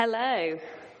Hello.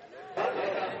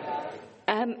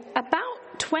 About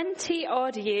 20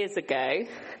 odd years ago,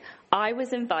 I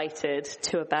was invited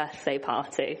to a birthday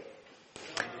party.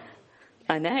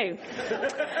 I know.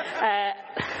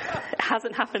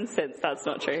 Hasn't happened since. That's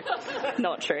not true.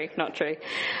 Not true.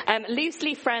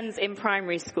 Loosely friends in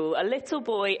primary school, a little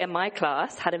boy in my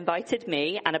class had invited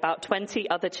me and about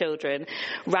 20 other children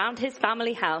round his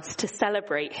family house to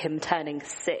celebrate him turning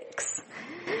 6.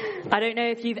 I don't know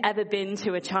if you've ever been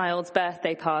to a child's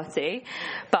birthday party,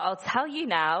 but I'll tell you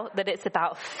now that it's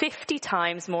about 50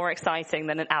 times more exciting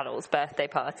than an adult's birthday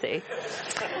party.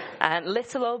 And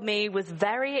little old me was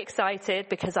very excited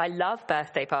because I love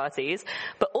birthday parties,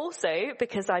 but also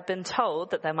because I'd been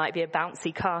told that there might be a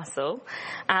bouncy castle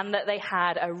and that they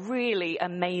had a really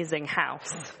amazing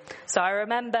house. So I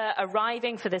remember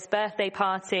arriving for this birthday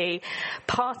party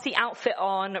outfit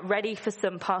on, ready for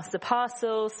some pass the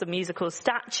parcel, some musical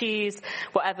statues,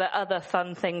 whatever other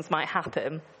fun things might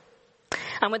happen.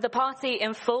 And with the party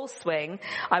in full swing,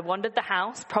 I wandered the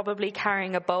house, probably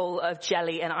carrying a bowl of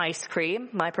jelly and ice cream.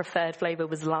 My preferred flavor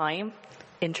was lime.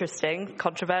 Interesting,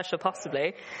 controversial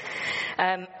possibly.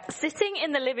 Sitting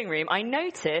in the living room, I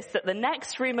noticed that the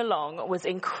next room along was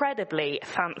incredibly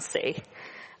fancy.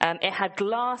 It had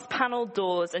glass panelled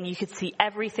doors and you could see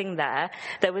everything there.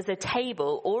 There was a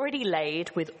table already laid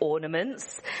with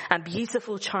ornaments and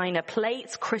beautiful china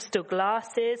plates, crystal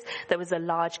glasses. There was a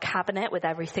large cabinet with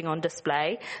everything on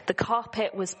display. The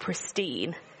carpet was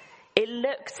pristine. It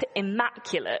looked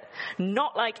immaculate,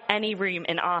 not like any room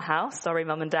in our house, sorry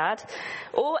mum and dad,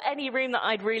 or any room that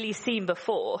I'd really seen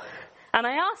before. And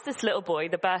I asked this little boy,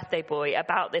 the birthday boy,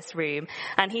 about this room,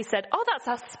 and he said, "Oh, that's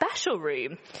our special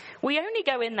room. We only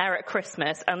go in there at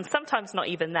Christmas, and sometimes not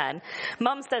even then.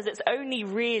 Mum says it's only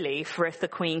really for if the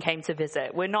Queen came to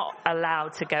visit. We're not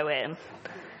allowed to go in."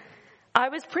 I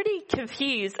was pretty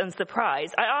confused and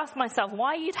surprised. I asked myself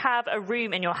why you'd have a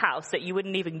room in your house that you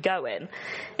wouldn't even go in.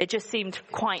 It just seemed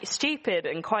quite stupid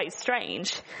and quite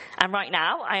strange. And right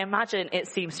now, I imagine it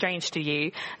seems strange to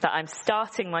you that I'm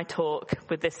starting my talk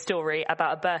with this story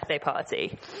about a birthday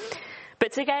party.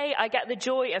 But today, I get the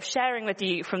joy of sharing with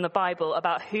you from the Bible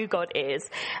about who God is.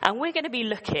 And we're going to be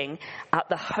looking at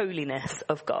the holiness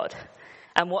of God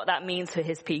and what that means for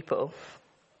his people.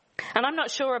 And I'm not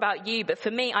sure about you, but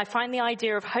for me, I find the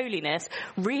idea of holiness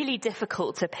really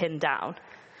difficult to pin down.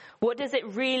 What does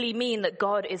it really mean that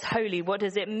God is holy? What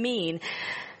does it mean?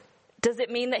 Does it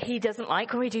mean that he doesn't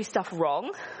like when we do stuff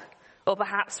wrong? Or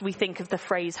perhaps we think of the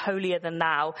phrase holier than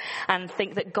thou and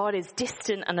think that God is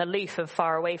distant and aloof and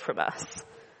far away from us.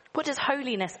 What does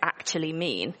holiness actually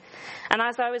mean? And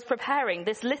as I was preparing,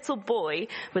 this little boy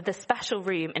with the special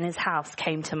room in his house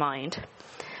came to mind.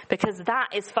 Because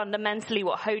that is fundamentally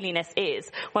what holiness is.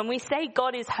 When we say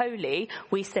God is holy,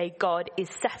 we say God is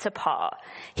set apart.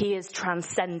 He is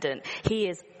transcendent. He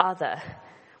is other.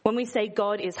 When we say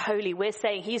God is holy, we're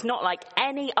saying he's not like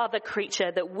any other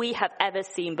creature that we have ever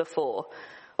seen before,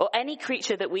 or any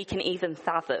creature that we can even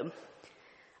fathom.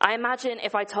 I imagine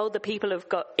if I told the people of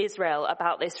Israel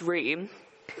about this room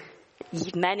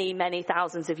many, many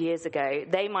thousands of years ago,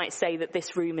 they might say that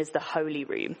this room is the holy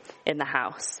room in the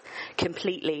house,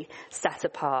 completely set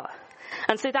apart.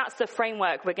 And so that's the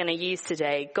framework we're going to use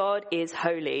today. God is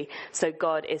holy, so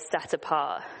God is set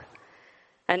apart.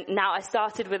 And now I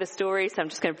started with a story, so I'm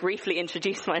just going to briefly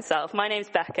introduce myself. My name's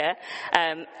Becca,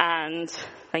 and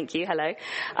thank you, hello.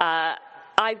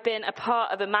 I've been a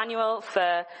part of Emmanuel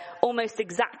for almost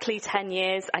exactly 10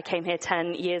 years. I came here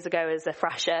 10 years ago as a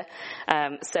fresher.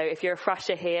 So if you're a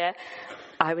fresher here,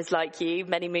 I was like you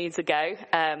many moons ago.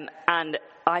 And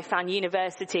I found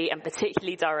university, and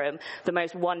particularly Durham, the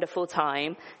most wonderful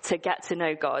time to get to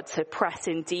know God, to press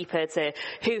in deeper to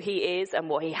who he is and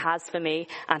what he has for me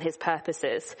and his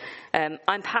purposes.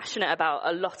 I'm passionate about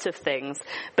a lot of things,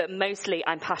 but mostly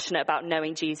I'm passionate about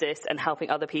knowing Jesus and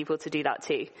helping other people to do that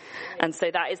too. And so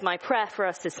that is my prayer for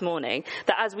us this morning,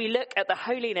 that as we look at the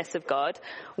holiness of God,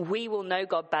 we will know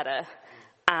God better,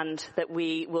 and that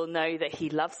we will know that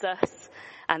he loves us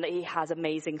and that he has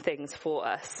amazing things for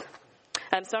us.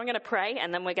 So I'm going to pray,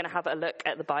 and then we're going to have a look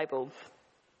at the Bible.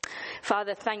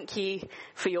 Father, thank you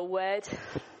for your word.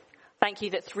 Thank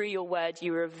you that through your word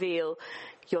you reveal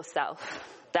yourself.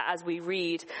 That as we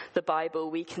read the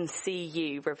Bible, we can see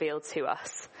you revealed to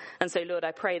us. And so, Lord,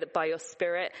 I pray that by your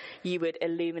Spirit you would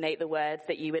illuminate the word,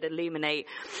 that you would illuminate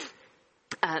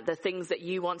the things that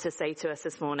you want to say to us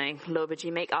this morning. Lord, would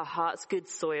you make our hearts good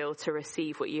soil to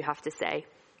receive what you have to say?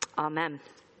 Amen.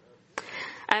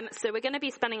 So we're going to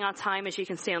be spending our time, as you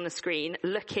can see on the screen,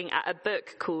 looking at a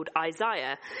book called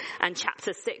Isaiah and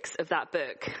chapter 6 of that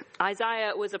book.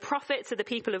 Isaiah was a prophet to the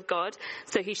people of God,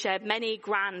 so he shared many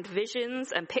grand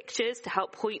visions and pictures to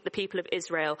help point the people of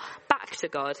Israel back to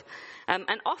God. And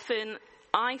often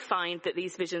I find that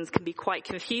these visions can be quite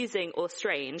confusing or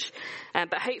strange,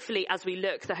 but hopefully as we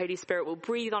look, the Holy Spirit will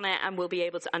breathe on it and we'll be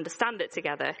able to understand it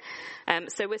together.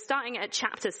 So we're starting at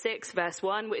chapter 6, verse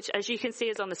 1, which as you can see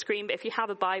is on the screen, but if you have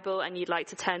a Bible and you'd like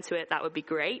to turn to it, that would be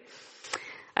great.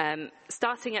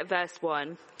 Starting at verse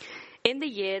 1. In the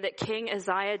year that King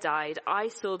Uzziah died, I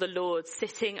saw the Lord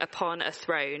sitting upon a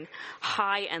throne,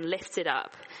 high and lifted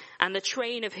up, and the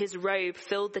train of his robe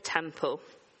filled the temple.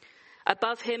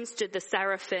 Above him stood the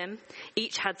seraphim.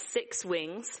 Each had 6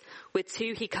 wings. With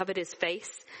 2 he covered his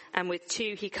face, and with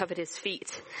 2 he covered his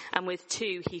feet, and with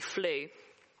 2 he flew.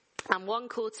 And one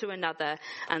called to another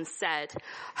and said,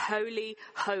 Holy,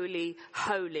 holy,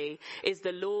 holy is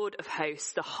the Lord of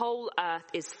hosts. The whole earth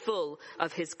is full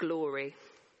of his glory.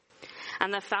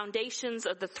 And the foundations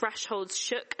of the thresholds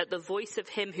shook at the voice of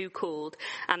him who called,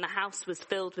 and the house was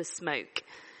filled with smoke.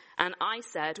 And I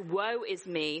said, Woe is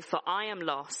me, for I am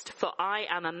lost, for I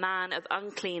am a man of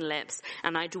unclean lips,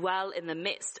 and I dwell in the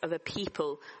midst of a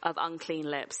people of unclean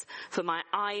lips. For my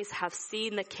eyes have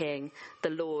seen the King,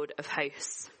 the Lord of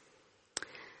hosts.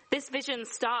 This vision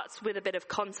starts with a bit of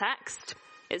context.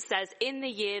 It says, in the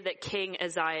year that King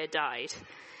Uzziah died.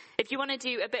 If you want to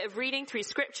do a bit of reading through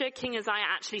scripture, King Uzziah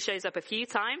actually shows up a few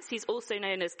times. He's also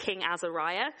known as King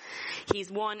Azariah. He's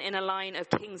one in a line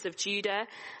of kings of Judah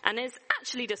and is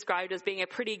actually described as being a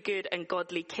pretty good and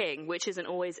godly king, which isn't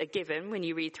always a given when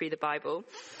you read through the Bible.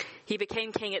 He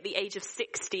became king at the age of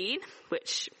 16,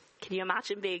 which can you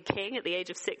imagine being king at the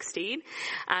age of 16?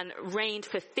 And reigned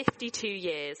for 52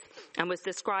 years and was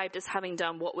described as having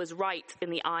done what was right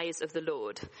in the eyes of the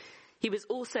Lord. He was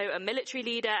also a military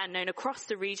leader and known across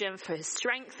the region for his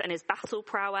strength and his battle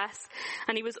prowess.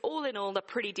 And he was all in all a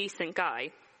pretty decent guy.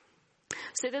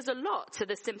 So there's a lot to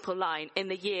the simple line, in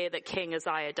the year that King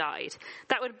Uzziah died.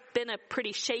 That would have been a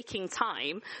pretty shaking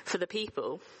time for the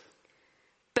people.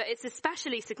 But it's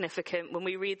especially significant when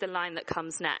we read the line that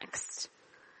comes next.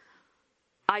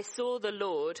 I saw the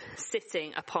Lord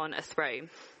sitting upon a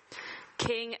throne.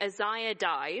 King Uzziah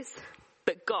dies,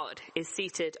 but God is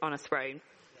seated on a throne.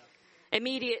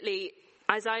 Immediately,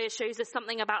 Isaiah shows us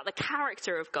something about the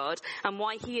character of God and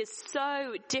why he is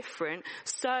so different,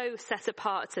 so set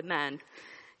apart to men.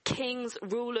 Kings,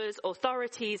 rulers,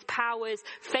 authorities, powers,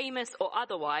 famous or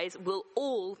otherwise, will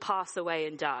all pass away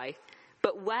and die.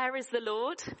 But where is the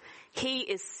Lord? He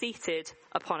is seated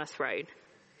upon a throne.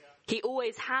 He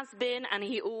always has been and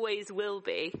he always will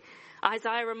be.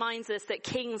 Isaiah reminds us that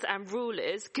kings and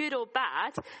rulers, good or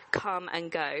bad, come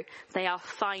and go. They are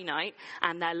finite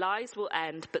and their lives will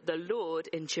end, but the Lord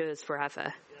endures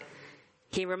forever.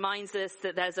 He reminds us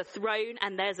that there's a throne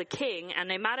and there's a king, and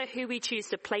no matter who we choose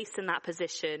to place in that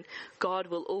position, God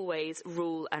will always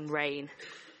rule and reign.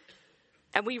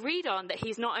 And we read on that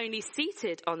he's not only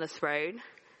seated on the throne,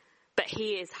 but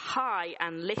he is high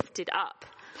and lifted up.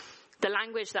 The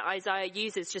language that Isaiah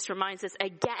uses just reminds us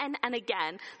again and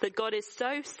again that God is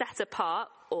so set apart,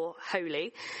 or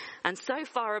holy, and so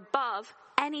far above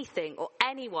anything or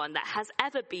anyone that has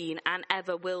ever been and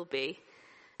ever will be.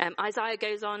 Isaiah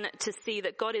goes on to see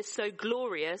that God is so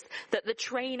glorious that the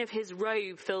train of his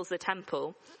robe fills the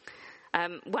temple.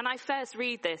 When I first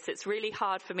read this, it's really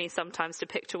hard for me sometimes to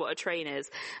picture what a train is,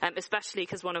 especially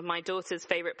because one of my daughter's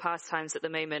favourite pastimes at the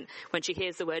moment, when she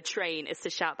hears the word train, is to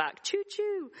shout back,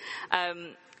 choo-choo.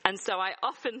 And so I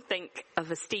often think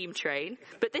of a steam train,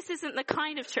 but this isn't the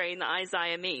kind of train that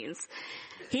Isaiah means.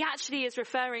 He actually is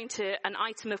referring to an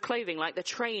item of clothing like the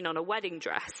train on a wedding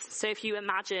dress. So if you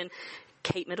imagine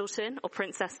Kate Middleton or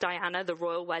Princess Diana, the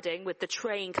royal wedding, with the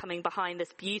train coming behind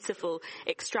this beautiful,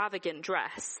 extravagant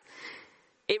dress,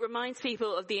 it reminds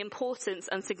people of the importance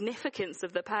and significance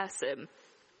of the person.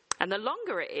 And the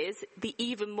longer it is, the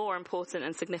even more important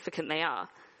and significant they are.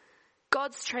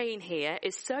 God's train here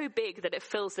is so big that it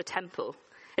fills the temple.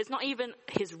 It's not even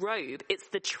his robe, it's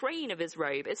the train of his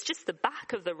robe. It's just the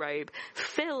back of the robe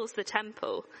fills the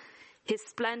temple. His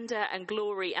splendor and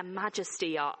glory and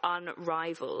majesty are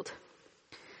unrivaled.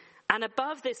 And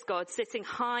above this God, sitting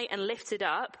high and lifted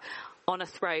up on a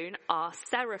throne, are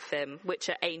seraphim, which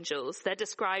are angels. They're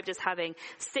described as having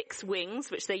 6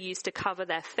 wings, which they use to cover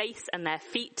their face and their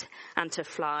feet and to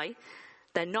fly.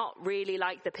 They're not really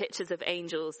like the pictures of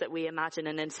angels that we imagine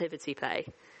in a nativity play.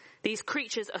 These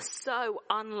creatures are so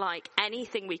unlike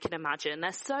anything we can imagine.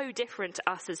 They're so different to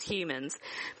us as humans,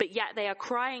 but yet they are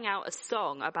crying out a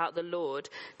song about the Lord,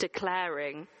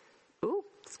 declaring,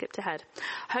 skipped ahead.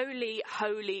 Holy,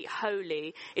 holy,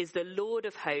 holy is the Lord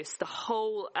of hosts. The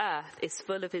whole earth is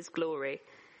full of his glory.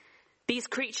 These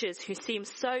creatures who seem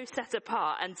so set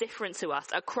apart and different to us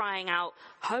are crying out,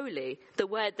 holy. The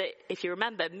word that, if you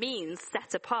remember, means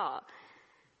set apart.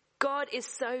 God is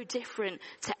so different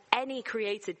to any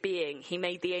created being. He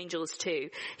made the angels too.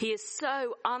 He is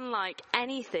so unlike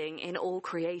anything in all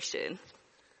creation.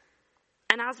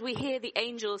 And as we hear the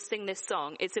angels sing this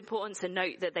song, it's important to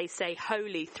note that they say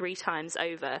holy 3 times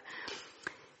over.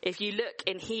 If you look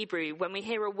in Hebrew, when we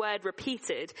hear a word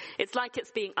repeated, it's like it's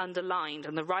being underlined,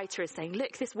 and the writer is saying,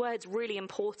 look, this word's really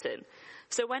important.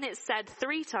 So when it's said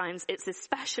 3 times, it's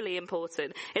especially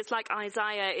important. It's like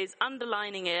Isaiah is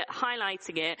underlining it,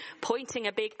 highlighting it, pointing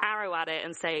a big arrow at it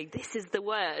and saying, this is the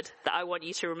word that I want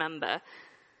you to remember.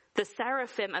 The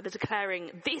seraphim are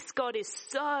declaring, this God is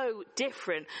so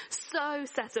different, so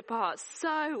set apart,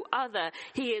 so other.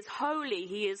 He is holy,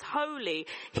 he is holy,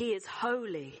 he is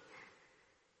holy.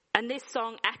 And this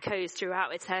song echoes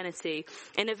throughout eternity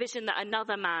in a vision that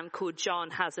another man called John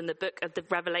has in the book of the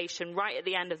Revelation, right at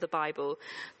the end of the Bible.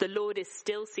 The Lord is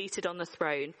still seated on the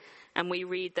throne, and we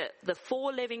read that the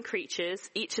 4 living creatures,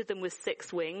 each of them with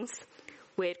 6 wings,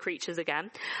 weird creatures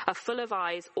again, are full of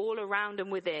eyes all around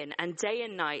and within, and day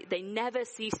and night they never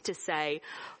cease to say,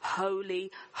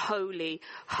 holy, holy,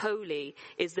 holy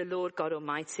is the Lord God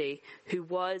Almighty, who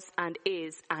was and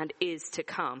is to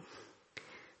come.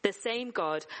 The same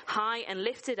God, high and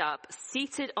lifted up,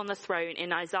 seated on the throne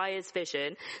in Isaiah's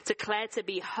vision, declared to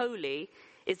be holy,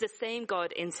 is the same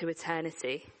God into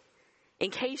eternity. In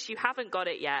case you haven't got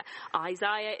it yet,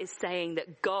 Isaiah is saying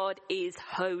that God is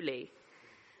holy.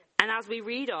 And as we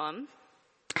read on,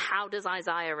 how does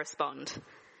Isaiah respond?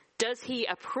 Does he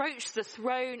approach the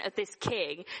throne of this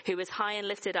king who is high and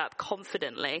lifted up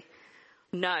confidently?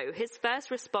 No, his first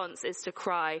response is to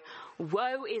cry,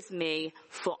 woe is me,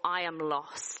 for I am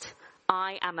lost.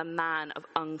 I am a man of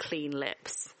unclean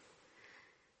lips.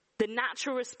 The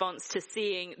natural response to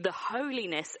seeing the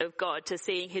holiness of God, to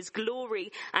seeing his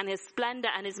glory and his splendor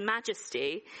and his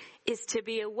majesty, is to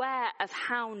be aware of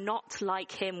how not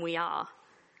like him we are.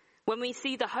 When we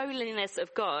see the holiness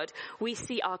of God, we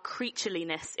see our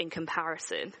creatureliness in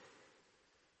comparison.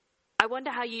 I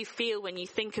wonder how you feel when you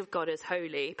think of God as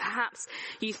holy. Perhaps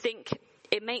you think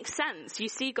it makes sense. You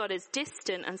see God as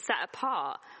distant and set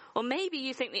apart. Or maybe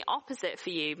you think the opposite for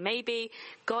you. Maybe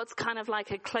God's kind of like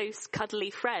a close,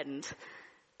 cuddly friend.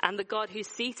 And the God who's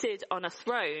seated on a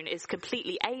throne is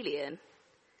completely alien.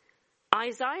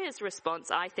 Isaiah's response,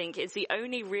 I think, is the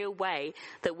only real way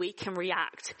that we can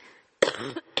react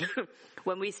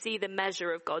when we see the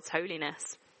measure of God's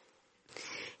holiness.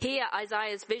 Here,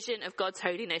 Isaiah's vision of God's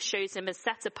holiness shows him as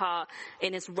set apart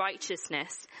in his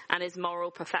righteousness and his moral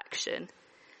perfection.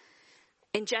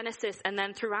 In Genesis and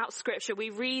then throughout Scripture, we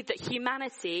read that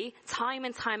humanity, time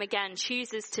and time again,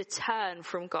 chooses to turn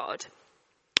from God.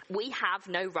 We have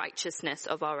no righteousness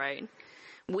of our own.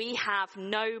 We have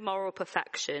no moral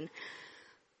perfection.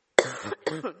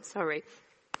 Sorry.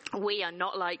 We are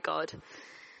not like God.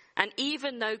 And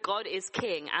even though God is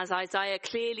king, as Isaiah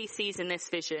clearly sees in this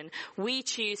vision, we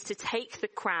choose to take the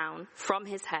crown from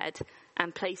his head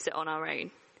and place it on our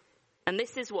own. And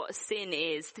this is what sin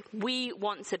is. We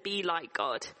want to be like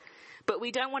God. But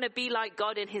we don't want to be like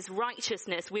God in his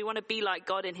righteousness. We want to be like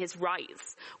God in his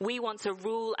rights. We want to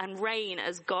rule and reign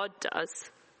as God does,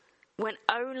 when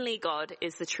only God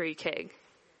is the true king.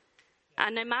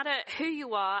 And no matter who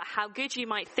you are, how good you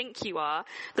might think you are,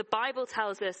 the Bible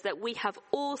tells us that we have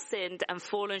all sinned and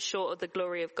fallen short of the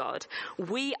glory of God.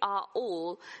 We are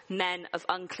all men of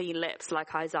unclean lips,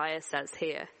 like Isaiah says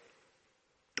here.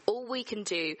 All we can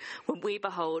do when we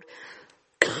behold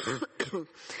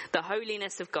the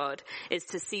holiness of God is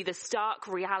to see the stark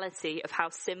reality of how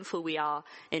sinful we are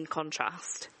in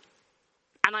contrast.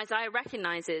 And Isaiah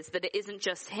recognizes that it isn't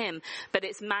just him, but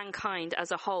it's mankind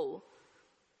as a whole.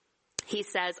 He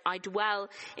says, I dwell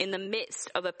in the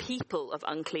midst of a people of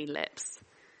unclean lips.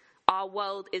 Our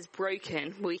world is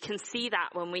broken. We can see that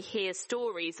when we hear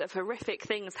stories of horrific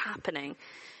things happening.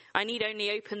 I need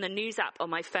only open the news app on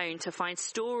my phone to find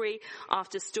story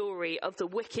after story of the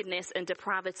wickedness and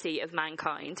depravity of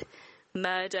mankind.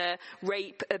 Murder,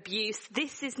 rape, abuse.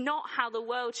 This is not how the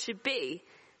world should be.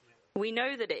 We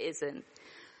know that it isn't.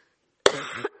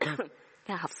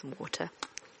 I'll have some water.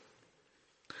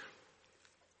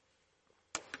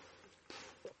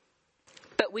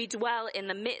 But we dwell in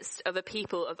the midst of a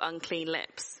people of unclean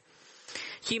lips.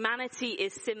 Humanity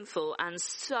is sinful and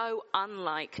so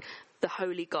unlike the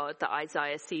holy God that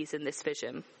Isaiah sees in this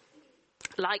vision.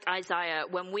 Like Isaiah,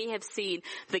 when we have seen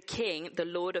the King, the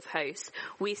Lord of hosts,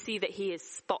 we see that he is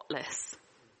spotless.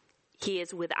 He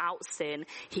is without sin.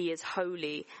 He is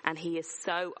holy, and he is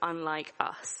so unlike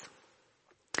us.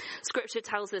 Scripture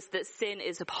tells us that sin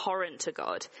is abhorrent to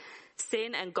God.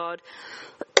 Sin and God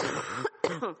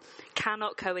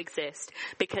cannot coexist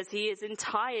because he is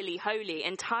entirely holy,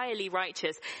 entirely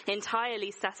righteous,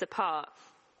 entirely set apart.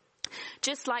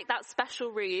 Just like that special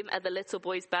room at the little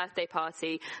boy's birthday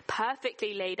party,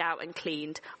 perfectly laid out and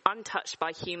cleaned, untouched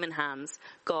by human hands,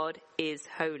 God is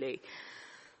holy.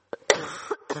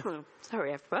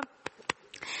 Sorry, everyone.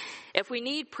 If we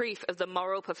need proof of the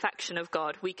moral perfection of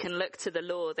God, we can look to the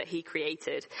law that he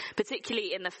created.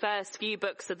 Particularly in the first few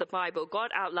books of the Bible,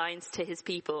 God outlines to his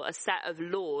people a set of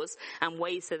laws and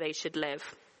ways that they should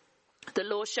live. The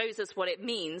law shows us what it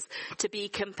means to be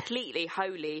completely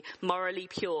holy, morally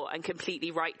pure, and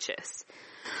completely righteous.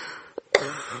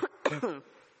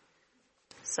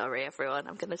 Sorry, everyone.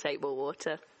 I'm going to take more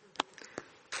water.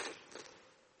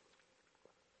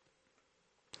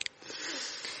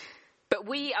 But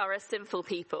we are a sinful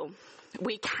people.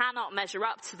 We cannot measure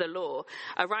up to the law.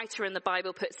 A writer in the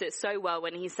Bible puts it so well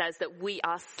when he says that we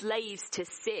are slaves to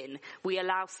sin. We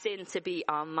allow sin to be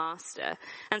our master.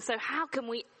 And so how can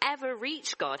we ever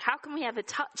reach God? How can we ever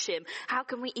touch him? How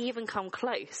can we even come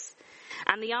close?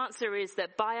 And the answer is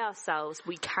that by ourselves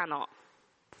we cannot.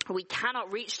 We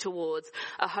cannot reach towards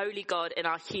a holy God in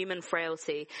our human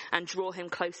frailty and draw him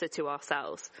closer to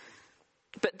ourselves.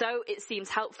 But though it seems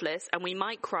helpless and we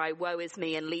might cry, woe is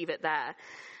me, and leave it there,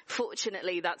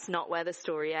 fortunately that's not where the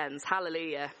story ends.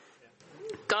 Hallelujah.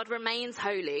 God remains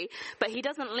holy, but he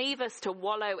doesn't leave us to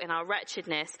wallow in our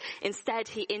wretchedness. Instead,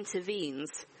 he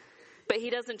intervenes. But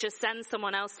he doesn't just send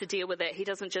someone else to deal with it. He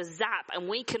doesn't just zap and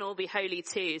we can all be holy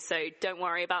too, so don't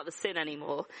worry about the sin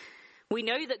anymore. We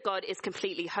know that God is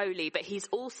completely holy, but he's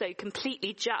also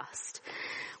completely just.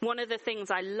 One of the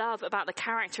things I love about the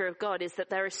character of God is that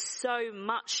there is so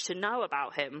much to know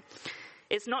about him.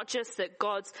 It's not just that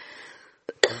God's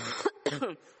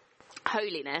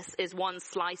holiness is one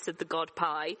slice of the God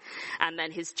pie, and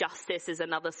then his justice is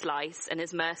another slice, and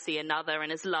his mercy another,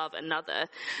 and his love another.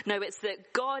 No, it's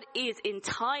that God is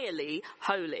entirely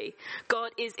holy.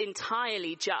 God is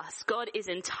entirely just. God is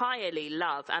entirely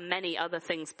love, and many other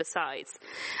things besides.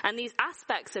 And these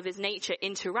aspects of his nature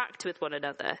interact with one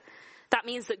another. That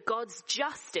means that God's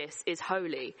justice is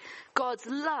holy. God's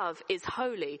love is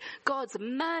holy. God's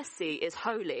mercy is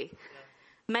holy.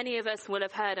 Many of us will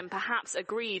have heard and perhaps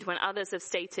agreed when others have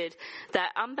stated their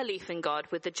unbelief in God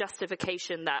with the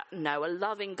justification that, no, a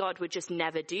loving God would just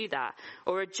never do that,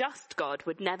 or a just God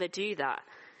would never do that.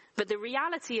 But the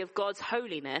reality of God's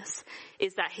holiness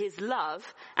is that his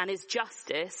love and his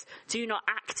justice do not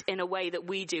act in a way that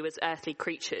we do as earthly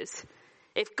creatures.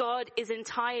 If God is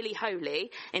entirely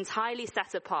holy, entirely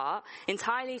set apart,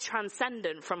 entirely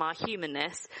transcendent from our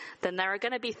humanness, then there are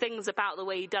going to be things about the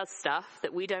way he does stuff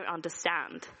that we don't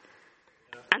understand.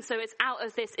 And so it's out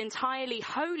of this entirely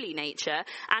holy nature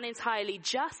and entirely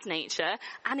just nature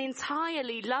and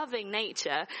entirely loving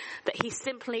nature that he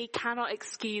simply cannot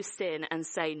excuse sin and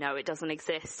say, no, it doesn't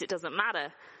exist, it doesn't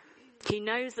matter. He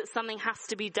knows that something has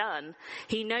to be done.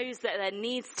 He knows that there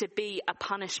needs to be a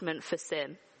punishment for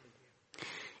sin.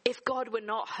 If God were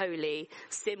not holy,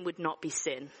 sin would not be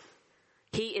sin.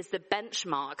 He is the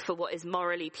benchmark for what is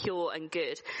morally pure and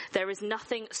good. There is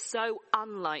nothing so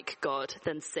unlike God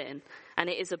than sin, and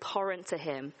it is abhorrent to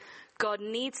him. God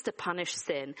needs to punish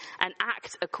sin and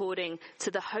act according to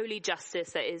the holy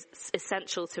justice that is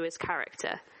essential to his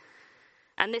character.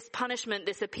 And this punishment,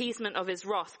 this appeasement of his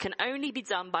wrath can only be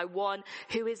done by one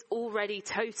who is already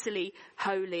totally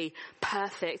holy,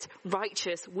 perfect,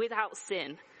 righteous, without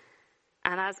sin.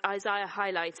 And as Isaiah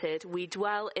highlighted, we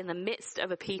dwell in the midst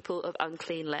of a people of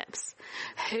unclean lips.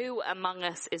 Who among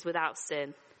us is without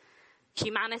sin?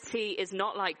 Humanity is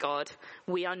not like God.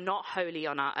 We are not holy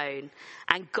on our own.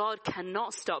 And God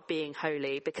cannot stop being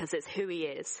holy because it's who he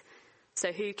is.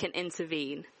 So who can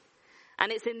intervene?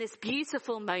 And it's in this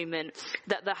beautiful moment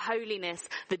that the holiness,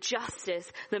 the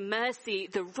justice, the mercy,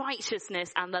 the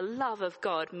righteousness, and the love of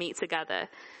God meet together.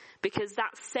 Because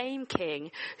that same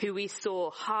king who we saw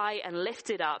high and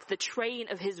lifted up, the train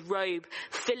of his robe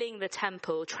filling the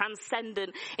temple,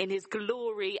 transcendent in his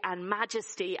glory and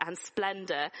majesty and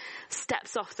splendor,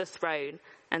 steps off the throne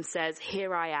and says,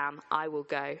 here I am, I will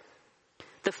go.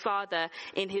 The Father,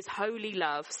 in his holy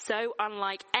love, so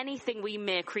unlike anything we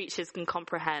mere creatures can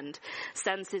comprehend,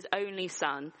 sends his only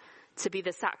Son to be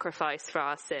the sacrifice for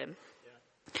our sin.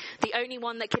 The only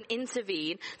one that can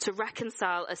intervene to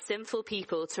reconcile a sinful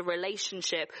people to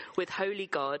relationship with holy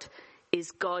God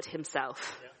is God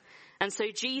himself. And so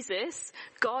Jesus,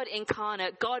 God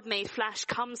incarnate, God made flesh,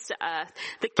 comes to earth,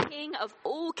 the King of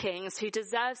all kings who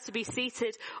deserves to be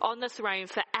seated on the throne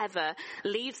forever,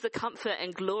 leaves the comfort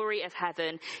and glory of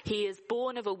heaven. He is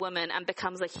born of a woman and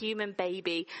becomes a human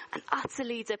baby, an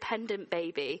utterly dependent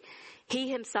baby. He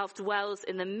himself dwells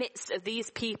in the midst of these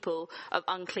people of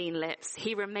unclean lips.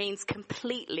 He remains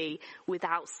completely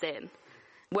without sin.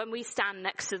 When we stand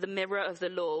next to the mirror of the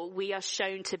law, we are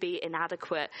shown to be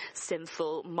inadequate,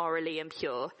 sinful, morally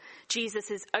impure.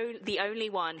 Jesus is the only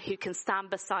one who can stand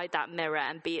beside that mirror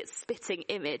and be its spitting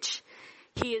image.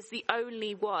 He is the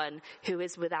only one who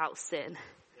is without sin.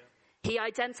 He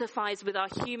identifies with our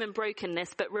human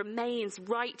brokenness, but remains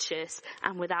righteous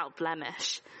and without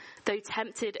blemish. Though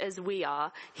tempted as we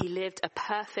are, he lived a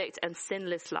perfect and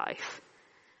sinless life.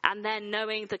 And then,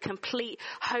 knowing the complete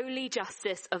holy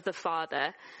justice of the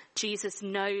Father, Jesus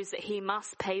knows that he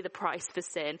must pay the price for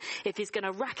sin if he's going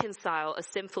to reconcile a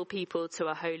sinful people to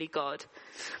a holy God.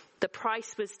 The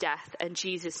price was death, and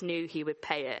Jesus knew he would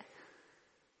pay it.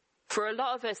 For a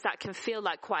lot of us, that can feel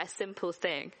like quite a simple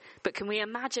thing. But can we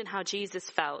imagine how Jesus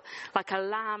felt? Like a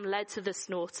lamb led to the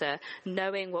slaughter,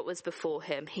 knowing what was before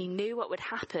him. He knew what would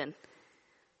happen.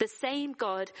 The same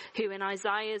God who in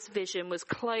Isaiah's vision was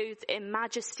clothed in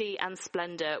majesty and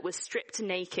splendor, was stripped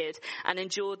naked and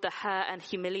endured the hurt and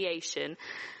humiliation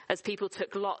as people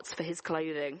took lots for his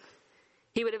clothing.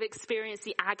 He would have experienced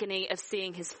the agony of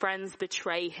seeing his friends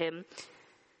betray him.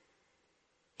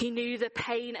 He knew the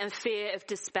pain and fear of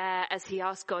despair as he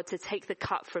asked God to take the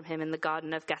cup from him in the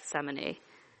Garden of Gethsemane.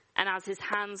 And as his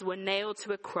hands were nailed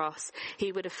to a cross,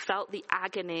 he would have felt the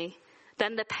agony,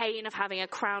 then the pain of having a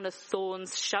crown of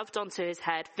thorns shoved onto his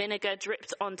head, vinegar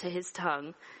dripped onto his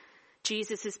tongue.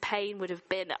 Jesus' pain would have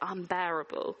been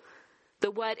unbearable.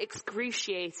 The word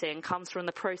excruciating comes from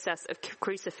the process of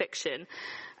crucifixion,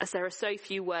 as there are so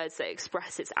few words that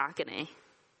express its agony.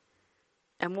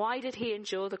 And why did he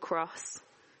endure the cross?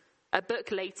 A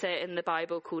book later in the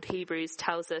Bible called Hebrews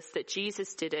tells us that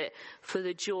Jesus did it for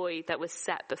the joy that was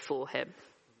set before him.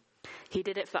 He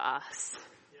did it for us.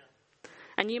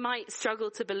 And you might struggle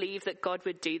to believe that God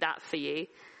would do that for you.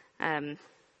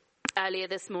 Earlier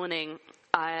this morning,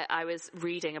 I was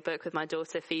reading a book with my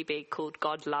daughter Phoebe called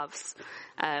God Loves.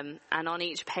 And on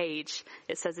each page,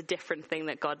 it says a different thing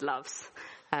that God loves.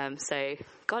 So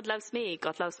God loves me,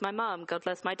 God loves my mum, God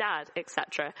loves my dad,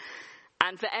 etc.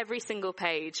 And for every single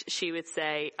page,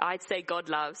 I'd say God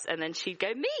loves, and then she'd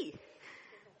go, me.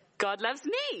 God loves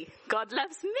me. God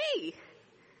loves me.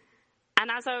 And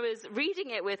as I was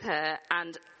reading it with her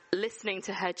and listening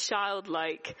to her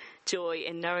childlike joy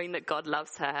in knowing that God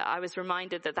loves her, I was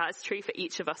reminded that is true for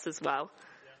each of us as well.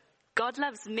 Yeah. God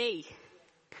loves me.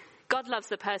 God loves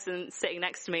the person sitting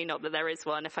next to me, not that there is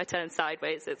one. If I turn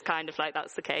sideways, it's kind of like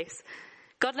that's the case.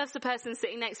 God loves the person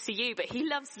sitting next to you, but he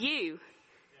loves you.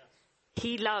 Yes.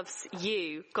 He loves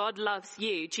you. God loves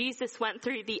you. Jesus went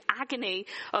through the agony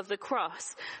of the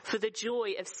cross for the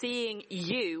joy of seeing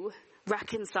you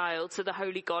reconciled to the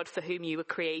holy God for whom you were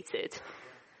created.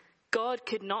 God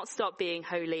could not stop being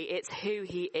holy. It's who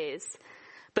he is.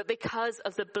 But because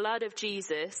of the blood of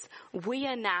Jesus, we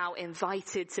are now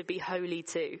invited to be holy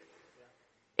too.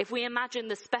 If we imagine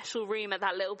the special room at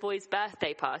that little boy's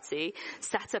birthday party,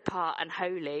 set apart and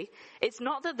holy, it's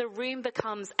not that the room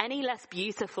becomes any less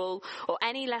beautiful or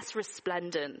any less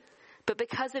resplendent, but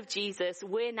because of Jesus,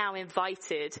 we're now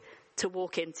invited to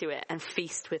walk into it and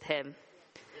feast with him.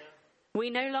 We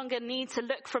no longer need to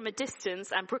look from a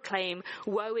distance and proclaim,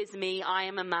 woe is me, I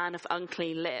am a man of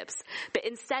unclean lips. But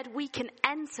instead we can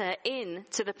enter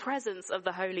into the presence of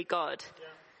the Holy God.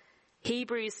 Yeah.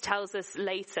 Hebrews tells us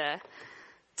later,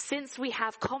 since we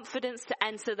have confidence to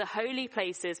enter the holy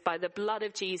places by the blood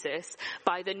of Jesus,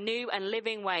 by the new and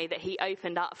living way that he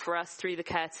opened up for us through the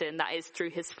curtain, that is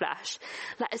through his flesh,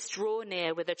 let us draw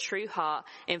near with a true heart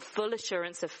in full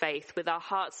assurance of faith, with our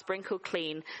hearts sprinkled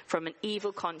clean from an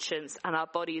evil conscience and our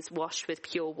bodies washed with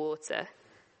pure water.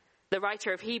 The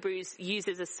writer of Hebrews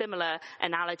uses a similar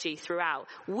analogy throughout.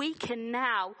 We can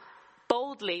now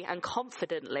boldly and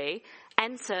confidently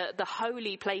enter the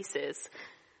holy places.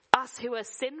 Us who are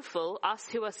sinful, us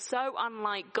who are so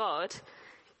unlike God,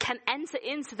 can enter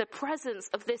into the presence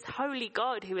of this holy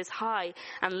God who is high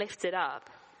and lifted up.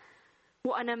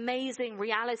 What an amazing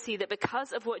reality that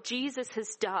because of what Jesus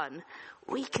has done,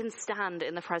 we can stand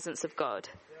in the presence of God.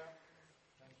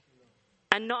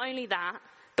 And not only that,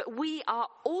 but we are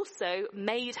also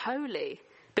made holy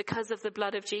because of the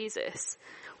blood of Jesus.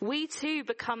 We too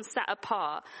become set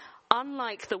apart.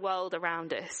 Unlike the world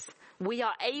around us, we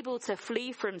are able to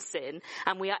flee from sin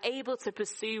and we are able to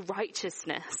pursue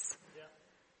righteousness. Yeah.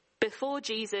 Before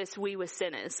Jesus, we were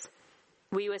sinners.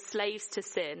 We were slaves to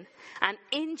sin. And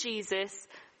in Jesus,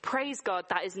 praise God,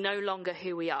 that is no longer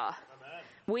who we are. Amen.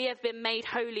 We have been made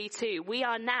holy too. We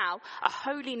are now a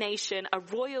holy nation, a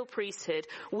royal priesthood.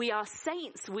 We are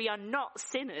saints. We are not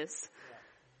sinners.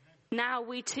 Now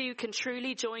we too can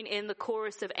truly join in the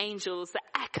chorus of angels that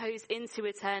echoes into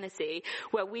eternity,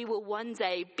 where we will one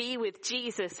day be with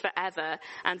Jesus forever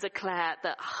and declare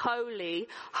that holy,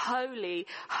 holy,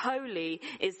 holy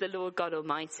is the Lord God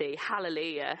Almighty.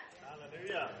 Hallelujah.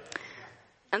 Hallelujah.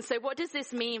 And so what does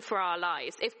this mean for our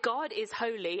lives? If God is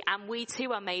holy and we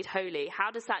too are made holy,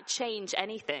 how does that change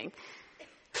anything?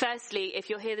 Firstly, if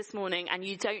you're here this morning and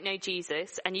you don't know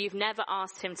Jesus and you've never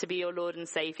asked him to be your Lord and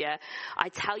Saviour, I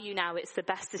tell you now it's the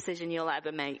best decision you'll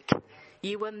ever make.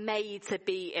 You were made to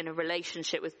be in a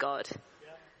relationship with God.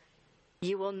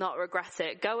 You will not regret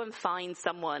it. Go and find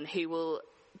someone who will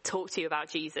talk to you about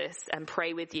Jesus and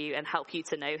pray with you and help you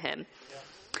to know him.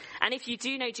 And if you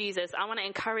do know Jesus, I want to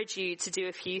encourage you to do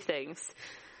a few things.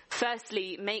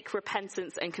 Firstly, make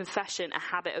repentance and confession a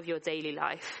habit of your daily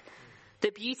life. The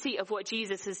beauty of what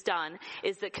Jesus has done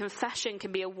is that confession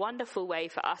can be a wonderful way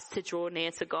for us to draw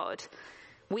near to God.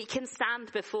 We can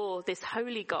stand before this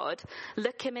holy God,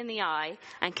 look him in the eye,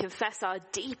 and confess our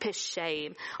deepest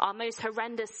shame, our most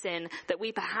horrendous sin that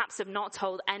we perhaps have not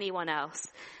told anyone else.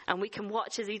 And we can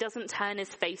watch as he doesn't turn his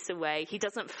face away, he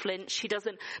doesn't flinch, he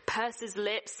doesn't purse his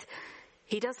lips,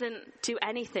 he doesn't do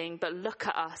anything but look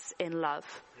at us in love.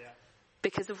 Yeah.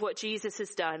 Because of what Jesus has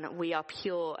done, we are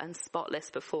pure and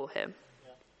spotless before him.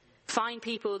 Find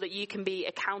people that you can be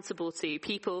accountable to,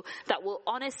 people that will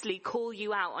honestly call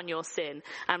you out on your sin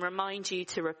and remind you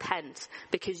to repent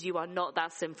because you are not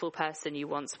that sinful person you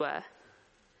once were.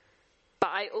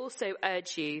 But I also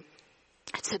urge you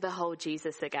to behold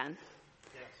Jesus again.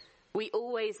 Yes. We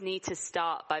always need to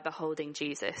start by beholding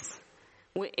Jesus.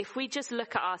 If we just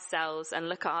look at ourselves and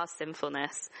look at our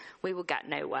sinfulness, we will get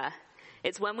nowhere.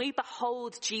 It's when we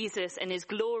behold Jesus in his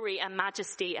glory and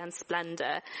majesty and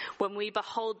splendor, when we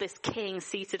behold this King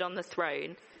seated on the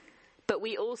throne, but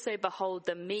we also behold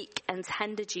the meek and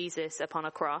tender Jesus upon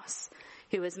a cross,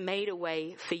 who has made a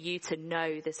way for you to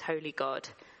know this holy God.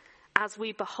 As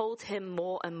we behold him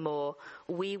more and more,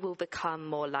 we will become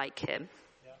more like him.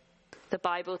 The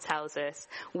Bible tells us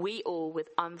we all, with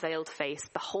unveiled face,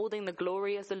 beholding the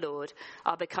glory of the Lord,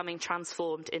 are becoming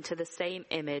transformed into the same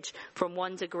image from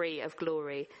one degree of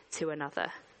glory to another.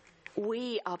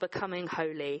 We are becoming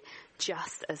holy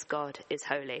just as God is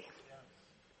holy.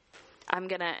 I'm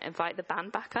going to invite the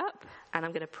band back up and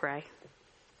I'm going to pray.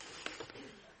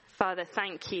 Father,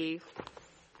 thank you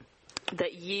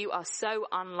that you are so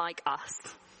unlike us.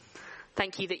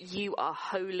 Thank you that you are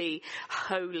holy,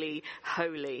 holy,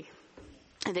 holy.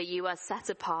 And that you are set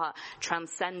apart,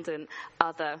 transcendent,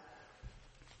 other.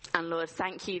 And Lord,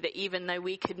 thank you that even though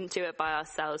we couldn't do it by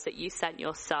ourselves, that you sent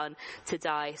your Son to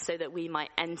die so that we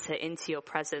might enter into your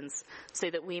presence, so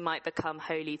that we might become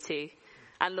holy too.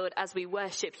 And Lord, as we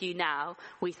worship you now,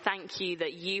 we thank you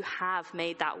that you have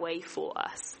made that way for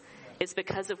us. It's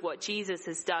because of what Jesus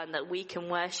has done that we can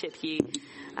worship you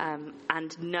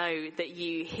and know that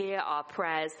you hear our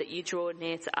prayers, that you draw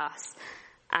near to us,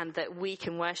 and that we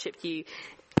can worship you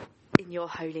in your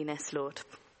holiness, Lord.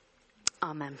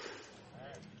 Amen.